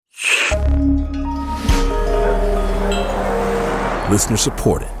Listener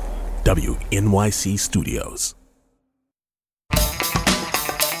supported. WNYC Studios.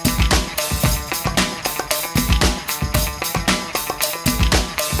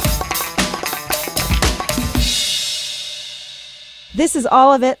 This is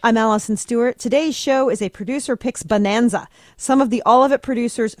All of It. I'm Allison Stewart. Today's show is a Producer Picks Bonanza, some of the All of It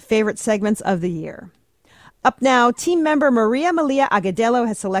producers' favorite segments of the year. Up now, team member Maria Malia Agudelo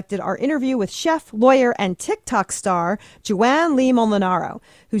has selected our interview with chef, lawyer, and TikTok star Joanne Lee Molinaro,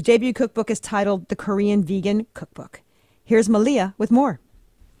 whose debut cookbook is titled The Korean Vegan Cookbook. Here's Malia with more.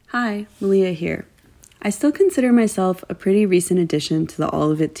 Hi, Malia here. I still consider myself a pretty recent addition to the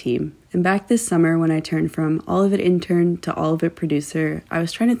All of It team. And back this summer, when I turned from All of It intern to All of It producer, I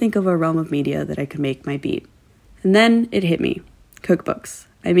was trying to think of a realm of media that I could make my beat. And then it hit me. Cookbooks.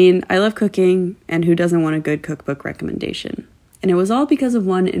 I mean, I love cooking, and who doesn't want a good cookbook recommendation? And it was all because of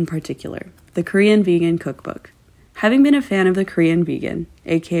one in particular, the Korean Vegan Cookbook. Having been a fan of the Korean Vegan,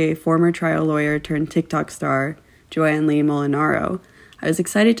 aka former trial lawyer turned TikTok star Joanne Lee Molinaro, I was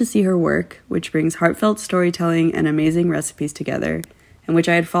excited to see her work, which brings heartfelt storytelling and amazing recipes together, and which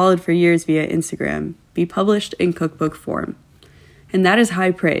I had followed for years via Instagram, be published in cookbook form. And that is high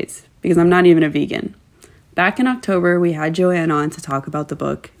praise, because I'm not even a vegan. Back in October, we had Joanne on to talk about the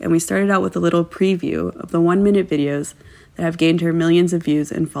book, and we started out with a little preview of the 1-minute videos that have gained her millions of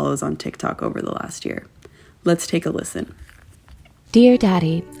views and follows on TikTok over the last year. Let's take a listen. Dear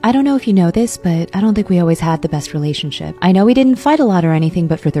Daddy, I don't know if you know this, but I don't think we always had the best relationship. I know we didn't fight a lot or anything,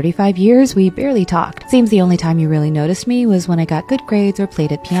 but for 35 years, we barely talked. Seems the only time you really noticed me was when I got good grades or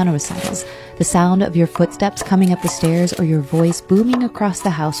played at piano recitals. The sound of your footsteps coming up the stairs or your voice booming across the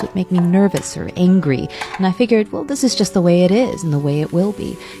house would make me nervous or angry. And I figured, well, this is just the way it is and the way it will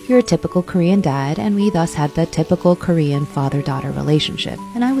be. You're a typical Korean dad, and we thus had the typical Korean father-daughter relationship.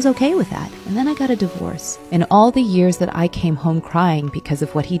 And I was okay with that. And then I got a divorce. In all the years that I came home crying because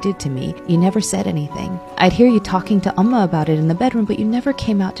of what he did to me, you never said anything. I'd hear you talking to Amma about it in the bedroom, but you never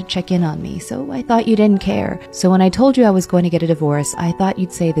came out to check in on me, so I thought you didn't care. So when I told you I was going to get a divorce, I thought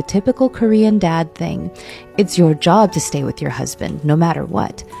you'd say the typical Korean dad thing. It's your job to stay with your husband, no matter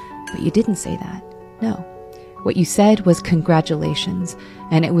what. But you didn't say that. No. What you said was congratulations,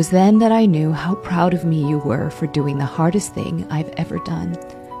 and it was then that I knew how proud of me you were for doing the hardest thing I've ever done.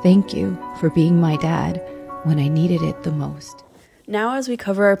 Thank you for being my dad when I needed it the most. Now, as we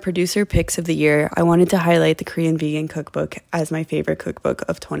cover our producer picks of the year, I wanted to highlight the Korean Vegan Cookbook as my favorite cookbook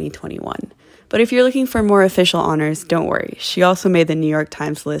of 2021. But if you're looking for more official honors, don't worry. She also made the New York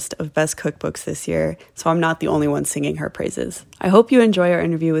Times list of best cookbooks this year, so I'm not the only one singing her praises. I hope you enjoy our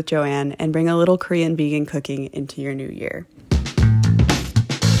interview with Joanne and bring a little Korean vegan cooking into your new year.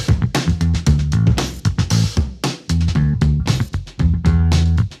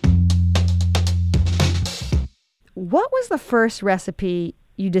 What was the first recipe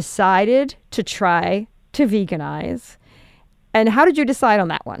you decided to try to veganize? And how did you decide on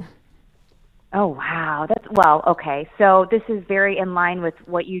that one? Oh, wow. Okay. So this is very in line with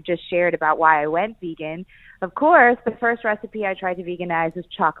what you just shared about why I went vegan. Of course, the first recipe I tried to veganize was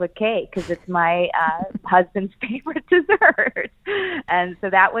chocolate cake because it's my husband's favorite dessert. And so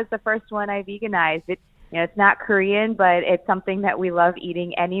that was the first one I veganized. It's not Korean, but it's something that we love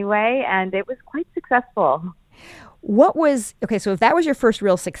eating anyway, and it was quite successful. So if that was your first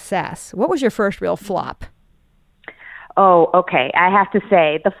real success, what was your first real flop? Oh, okay. I have to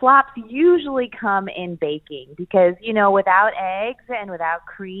say the flops usually come in baking because, without eggs and without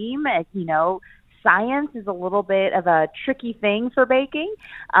cream, science is a little bit of a tricky thing for baking.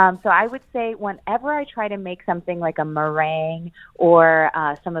 So I would say whenever I try to make something like a meringue or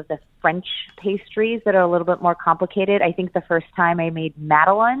some of the French pastries that are a little bit more complicated, I think the first time I made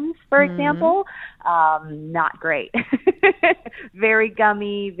madeleines, for example, not great. Very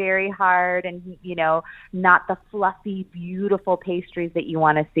gummy, very hard, and, not the fluffy, beautiful pastries that you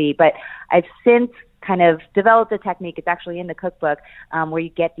want to see. But I've since kind of developed a technique, it's actually in the cookbook, where you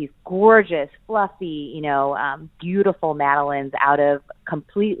get these gorgeous, fluffy, beautiful madeleines out of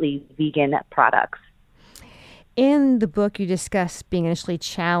completely vegan products. In the book, you discuss being initially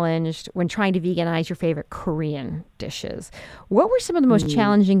challenged when trying to veganize your favorite Korean dishes. What were some of the most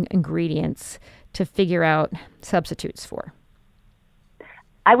challenging ingredients to figure out substitutes for?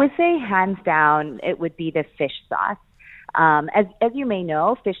 I would say hands down, it would be the fish sauce. As you may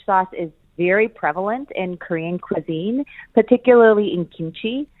know, fish sauce is very prevalent in Korean cuisine, particularly in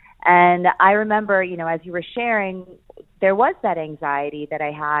kimchi. And I remember, as you were sharing, there was that anxiety that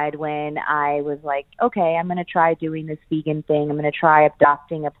I had when I was like, okay, I'm going to try doing this vegan thing. I'm going to try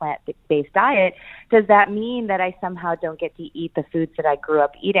adopting a plant-based diet. Does that mean that I somehow don't get to eat the foods that I grew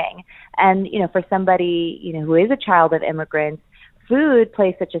up eating? And, for somebody, who is a child of immigrants, food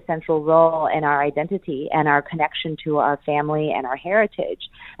plays such a central role in our identity and our connection to our family and our heritage.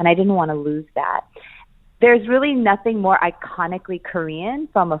 And I didn't want to lose that. There's really nothing more iconically Korean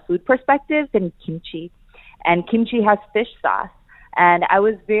from a food perspective than kimchi. And kimchi has fish sauce. And I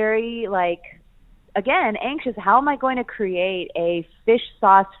was very, again, anxious. How am I going to create a fish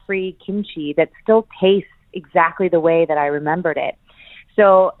sauce-free kimchi that still tastes exactly the way that I remembered it?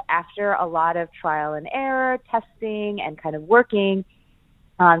 So after a lot of trial and error, testing, and kind of working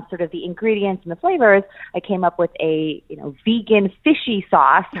on sort of the ingredients and the flavors, I came up with a, vegan fishy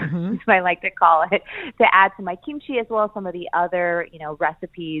sauce, as I like to call it, to add to my kimchi, as well as some of the other,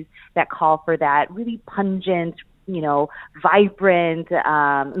 recipes that call for that really pungent, vibrant,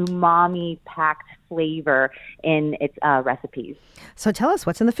 umami-packed flavor in its recipes. So tell us,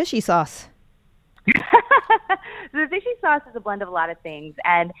 what's in the fishy sauce? The fishy sauce is a blend of a lot of things.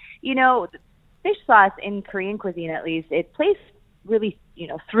 And, fish sauce in Korean cuisine, at least, it plays really,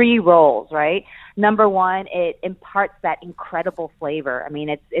 three roles, right? Number one, it imparts that incredible flavor. I mean,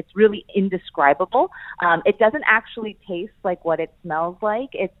 it's really indescribable. It doesn't actually taste like what it smells like.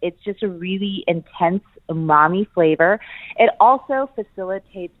 It's just a really intense umami flavor. It also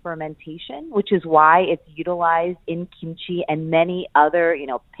facilitates fermentation, which is why it's utilized in kimchi and many other,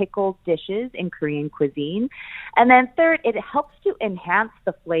 pickled dishes in Korean cuisine. And then third, it helps to enhance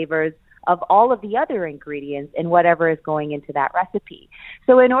the flavors of all of the other ingredients in whatever is going into that recipe.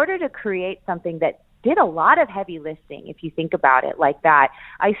 So in order to create something that did a lot of heavy lifting, if you think about it like that,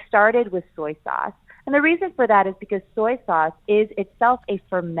 I started with soy sauce. And the reason for that is because soy sauce is itself a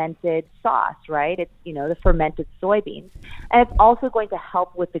fermented sauce, right? It's, the fermented soybeans. And it's also going to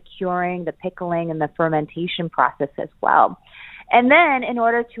help with the curing, the pickling, and the fermentation process as well. And then in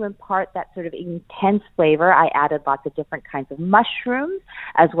order to impart that sort of intense flavor, I added lots of different kinds of mushrooms,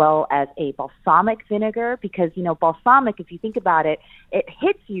 as well as a balsamic vinegar, because, balsamic, if you think about it, it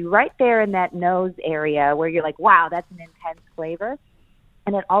hits you right there in that nose area where you're like, wow, that's an intense flavor.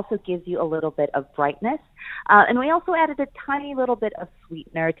 And it also gives you a little bit of brightness. And we also added a tiny little bit of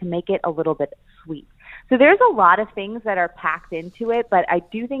sweetener to make it a little bit sweet. So there's a lot of things that are packed into it, but I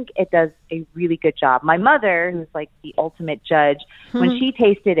do think it does a really good job. My mother, who's like the ultimate judge, when she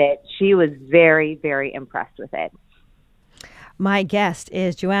tasted it, she was very, very impressed with it. My guest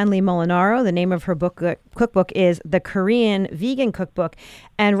is Joanne Lee Molinaro. The name of her cookbook is The Korean Vegan Cookbook.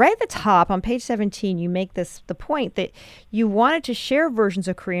 And right at the top on page 17, you make the point that you wanted to share versions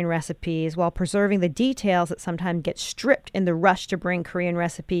of Korean recipes while preserving the details that sometimes get stripped in the rush to bring Korean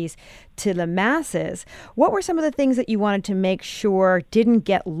recipes to the masses. What were some of the things that you wanted to make sure didn't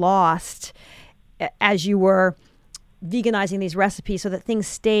get lost as you were veganizing these recipes so that things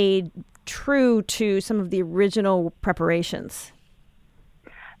stayed true to some of the original preparations?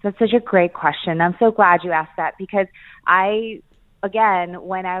 That's such a great question. I'm so glad you asked that, because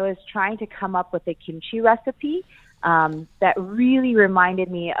when I was trying to come up with a kimchi recipe, that really reminded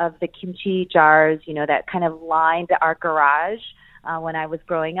me of the kimchi jars, that kind of lined our garage when I was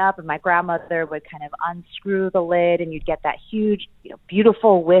growing up, and my grandmother would kind of unscrew the lid and you'd get that huge,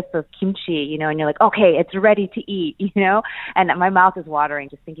 beautiful whiff of kimchi, and you're like, okay, it's ready to eat, and my mouth is watering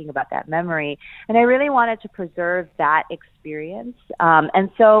just thinking about that memory. And I really wanted to preserve that experience. And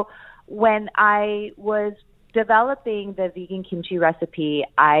so when I was developing the vegan kimchi recipe,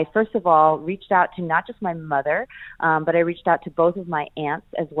 I first of all reached out to not just my mother, but I reached out to both of my aunts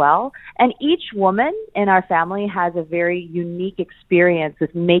as well. And each woman in our family has a very unique experience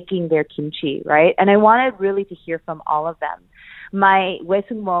with making their kimchi, right? And I wanted really to hear from all of them. My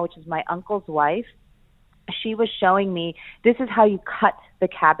Wesungmo, which is my uncle's wife, she was showing me, this is how you cut the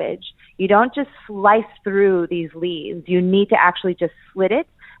cabbage. You don't just slice through these leaves. You need to actually just slit it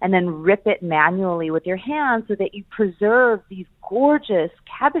and then rip it manually with your hands so that you preserve these gorgeous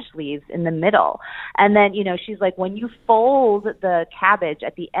cabbage leaves in the middle. And then, she's like, when you fold the cabbage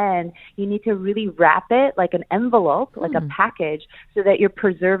at the end, you need to really wrap it like an envelope, like a package, so that you're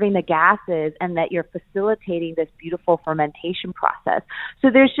preserving the gases and that you're facilitating this beautiful fermentation process. So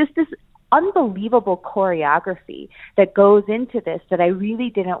there's just this unbelievable choreography that goes into this that I really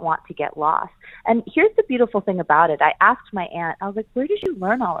didn't want to get lost. And here's the beautiful thing about it. I asked my aunt, I was like, where did you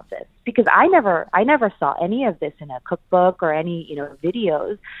learn all of this? Because I never saw any of this in a cookbook or any,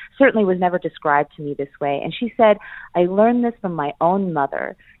 videos. Certainly was never described to me this way. And she said, I learned this from my own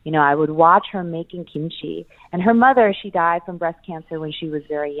mother. I would watch her making kimchi. And her mother, she died from breast cancer when she was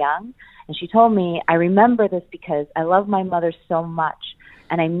very young. And she told me, I remember this because I love my mother so much.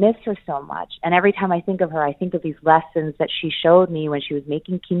 And I miss her so much. And every time I think of her, I think of these lessons that she showed me when she was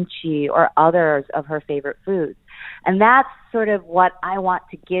making kimchi or others of her favorite foods. And that's sort of what I want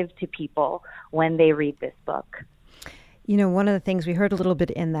to give to people when they read this book. You know, one of the things we heard a little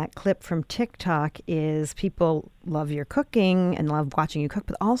bit in that clip from TikTok is people love your cooking and love watching you cook,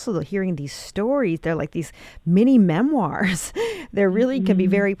 but also hearing these stories. They're like these mini memoirs. They really can be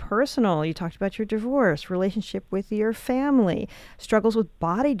very personal. You talked about your divorce, relationship with your family, struggles with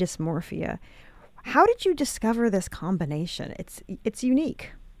body dysmorphia. How did you discover this combination? It's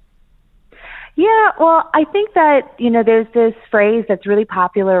unique. Yeah, well, I think that, there's this phrase that's really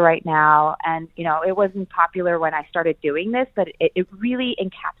popular right now, and, it wasn't popular when I started doing this, but it really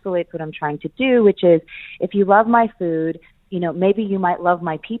encapsulates what I'm trying to do, which is, if you love my food, maybe you might love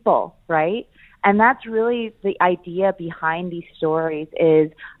my people, right? And that's really the idea behind these stories is,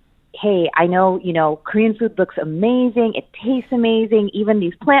 hey, I know, Korean food looks amazing, it tastes amazing, even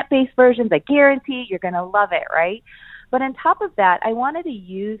these plant-based versions, I guarantee you're going to love it, right? But on top of that, I wanted to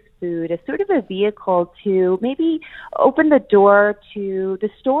use food as sort of a vehicle to maybe open the door to the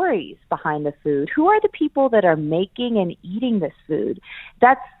stories behind the food. Who are the people that are making and eating this food?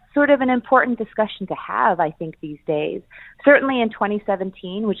 That's sort of an important discussion to have, I think, these days. Certainly in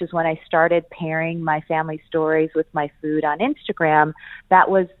 2017, which is when I started pairing my family stories with my food on Instagram, that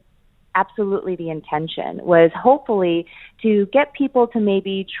was absolutely the intention, was hopefully to get people to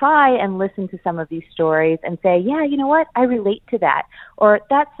maybe try and listen to some of these stories and say, yeah, you know what, I relate to that, or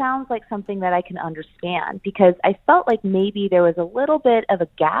that sounds like something that I can understand, because I felt like maybe there was a little bit of a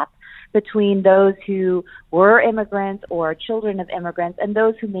gap between those who were immigrants or children of immigrants and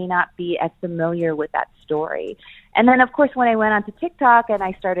those who may not be as familiar with that story. And then, of course, when I went onto TikTok and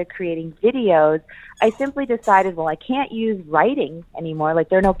I started creating videos, I simply decided, well, I can't use writing anymore. Like,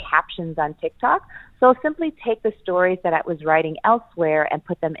 there are no captions on TikTok. So I'll simply take the stories that I was writing elsewhere and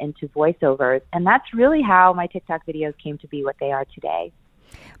put them into voiceovers. And that's really how my TikTok videos came to be what they are today.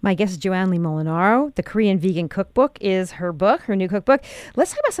 My guest is Joanne Lee Molinaro. The Korean Vegan Cookbook is her book, her new cookbook.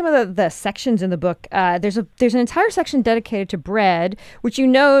 Let's talk about some of the sections in the book. There's an entire section dedicated to bread, which you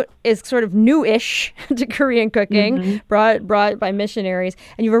know is sort of new-ish to Korean cooking, brought by missionaries.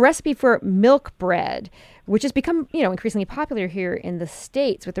 And you have a recipe for milk bread, which has become, increasingly popular here in the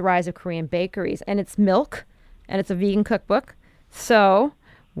States with the rise of Korean bakeries. And it's milk, and it's a vegan cookbook. So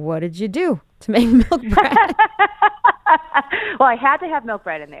what did you do to make milk bread? Well, I had to have milk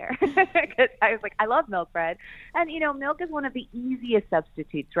bread in there because I was like, I love milk bread. And, milk is one of the easiest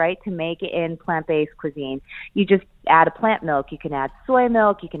substitutes, right, to make in plant-based cuisine. You just add a plant milk. You can add soy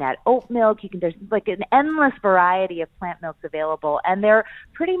milk. You can add oat milk. There's like an endless variety of plant milks available, and they're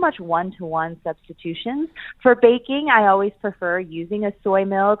pretty much one-to-one substitutions. For baking, I always prefer using a soy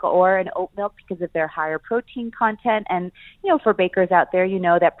milk or an oat milk because of their higher protein content. And, for bakers out there,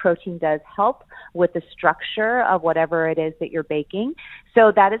 that protein does help with the structure of whatever it is that you're baking.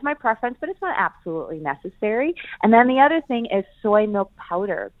 So that is my preference, but it's not absolutely necessary. And then the other thing is soy milk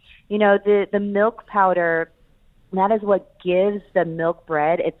powder. The milk powder, that is what gives the milk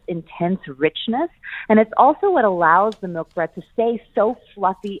bread its intense richness. And it's also what allows the milk bread to stay so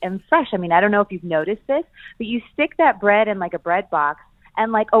fluffy and fresh. I mean, I don't know if you've noticed this, but you stick that bread in like a bread box,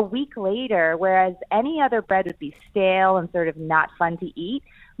 and like a week later, whereas any other bread would be stale and sort of not fun to eat,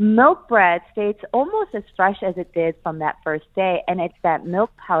 milk bread stays almost as fresh as it did from that first day. And it's that milk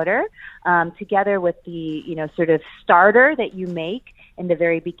powder together with the, sort of starter that you make in the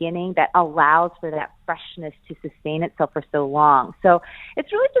very beginning that allows for that freshness to sustain itself for so long. So it's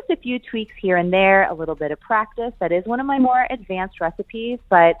really just a few tweaks here and there, a little bit of practice. That is one of my more advanced recipes.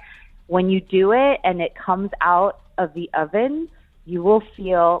 But when you do it and it comes out of the oven, you will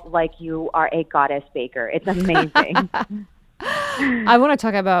feel like you are a goddess baker. It's amazing. I want to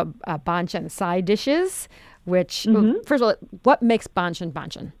talk about banchan side dishes, which, first of all, what makes banchan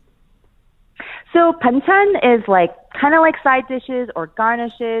banchan? So banchan is kind of like side dishes or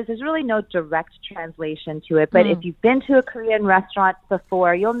garnishes. There's really no direct translation to it. But if you've been to a Korean restaurant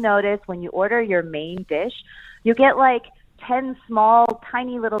before, you'll notice when you order your main dish, you get 10 small,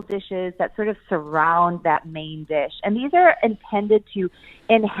 tiny little dishes that sort of surround that main dish. And these are intended to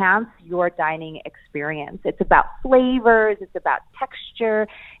enhance your dining experience. It's about flavors. It's about texture.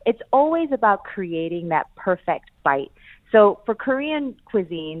 It's always about creating that perfect bite. So for Korean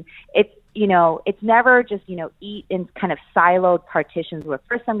cuisine, it's never just, eat in kind of siloed partitions where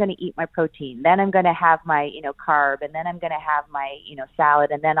first I'm going to eat my protein, then I'm going to have my, carb, and then I'm going to have my,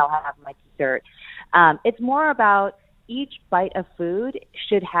 salad, and then I'll have my dessert. It's more about each bite of food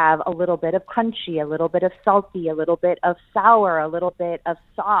should have a little bit of crunchy, a little bit of salty, a little bit of sour, a little bit of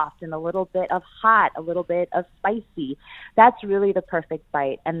soft, and a little bit of hot, a little bit of spicy. That's really the perfect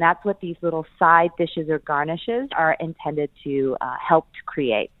bite. And that's what these little side dishes or garnishes are intended to help to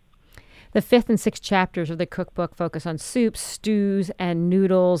create. The 5th and 6th chapters of the cookbook focus on soups, stews, and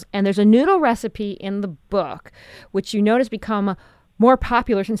noodles. And there's a noodle recipe in the book, which you notice become more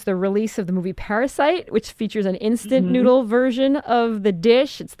popular since the release of the movie Parasite, which features an instant noodle version of the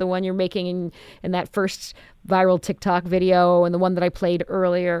dish. It's the one you're making in that first viral TikTok video and the one that I played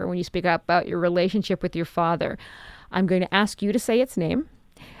earlier when you speak about your relationship with your father. I'm going to ask you to say its name.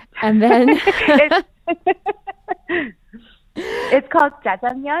 And then... It's called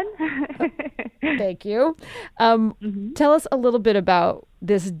jjajangmyeon. Thank you. Tell us a little bit about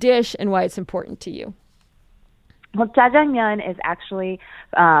this dish and why it's important to you. Well, jjajangmyeon is actually,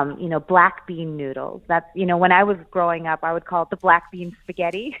 black bean noodles. That's, when I was growing up, I would call it the black bean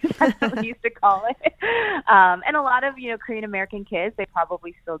spaghetti. That's what we used to call it. And a lot of, Korean American kids, they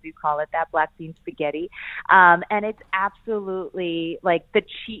probably still do call it that, black bean spaghetti. And it's absolutely like the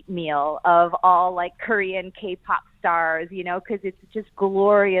cheat meal of all like Korean K-pop stars, because it's just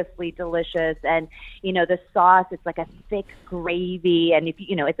gloriously delicious. And, the sauce, it's like a thick gravy. And,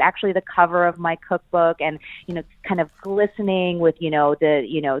 it's actually the cover of my cookbook and, it's kind of glistening with,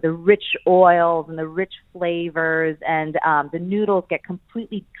 the rich oils and the rich flavors. And the noodles get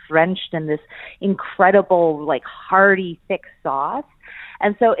completely drenched in this incredible, like hearty, thick sauce.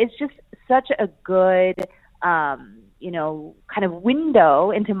 And so it's just such a good, kind of window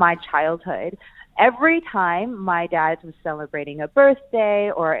into my childhood. Every time my dad was celebrating a birthday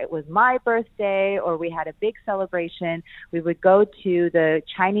or it was my birthday or we had a big celebration, we would go to the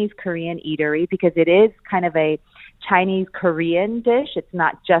Chinese Korean eatery because it is kind of a Chinese Korean dish. It's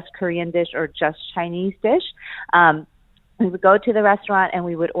not just Korean dish or just Chinese dish. We would go to the restaurant and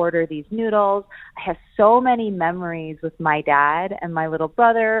we would order these noodles. I have so many memories with my dad and my little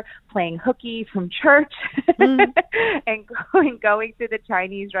brother playing hooky from church and going to the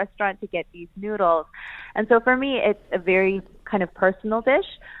Chinese restaurant to get these noodles. And so for me, it's a very kind of personal dish.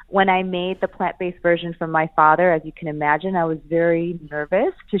 When I made the plant-based version for my father, as you can imagine, I was very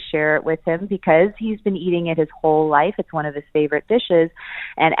nervous to share it with him because he's been eating it his whole life. It's one of his favorite dishes.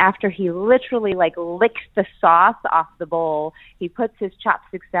 And after he literally like licks the sauce off the bowl, he puts his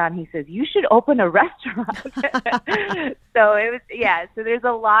chopsticks down. He says, "You should open a restaurant." So it was, so there's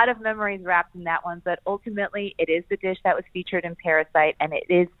a lot of memories wrapped in that one. But ultimately, it is the dish that was featured in Parasite, and it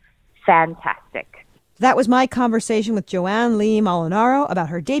is fantastic. That was my conversation with Joanne Lee Molinaro about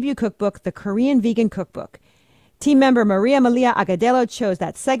her debut cookbook, The Korean Vegan Cookbook. Team member Maria Malia Agudelo chose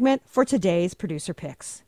that segment for today's Producer Picks.